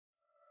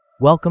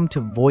Welcome to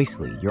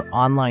Voicely, your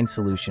online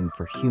solution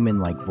for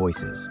human-like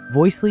voices.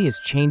 Voicely is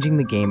changing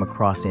the game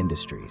across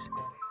industries,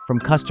 from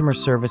customer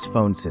service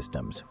phone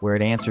systems, where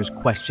it answers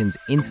questions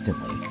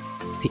instantly,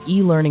 to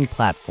e-learning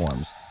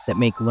platforms that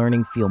make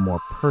learning feel more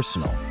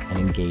personal and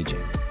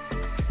engaging.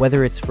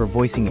 Whether it's for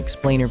voicing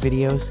explainer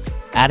videos,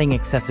 adding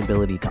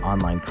accessibility to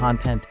online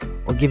content,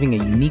 or giving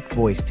a unique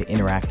voice to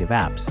interactive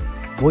apps,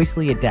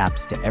 Voicely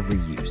adapts to every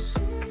use.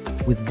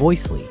 With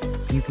Voicely,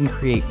 you can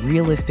create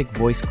realistic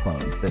voice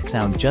clones that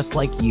sound just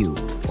like you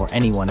or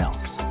anyone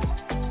else.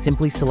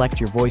 Simply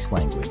select your voice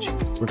language,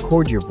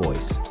 record your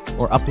voice,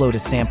 or upload a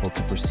sample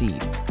to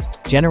proceed.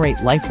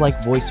 Generate lifelike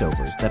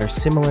voiceovers that are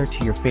similar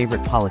to your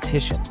favorite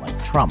politician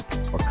like Trump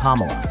or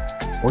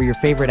Kamala, or your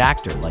favorite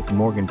actor like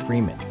Morgan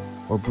Freeman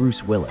or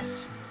Bruce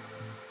Willis.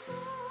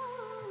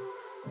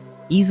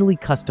 Easily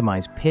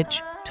customize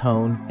pitch,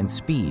 tone, and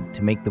speed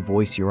to make the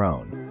voice your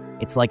own.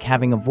 It's like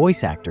having a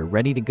voice actor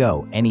ready to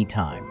go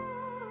anytime.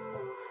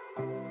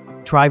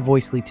 Try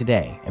Voicely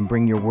today and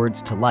bring your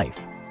words to life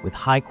with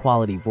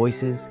high-quality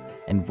voices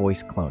and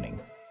voice cloning.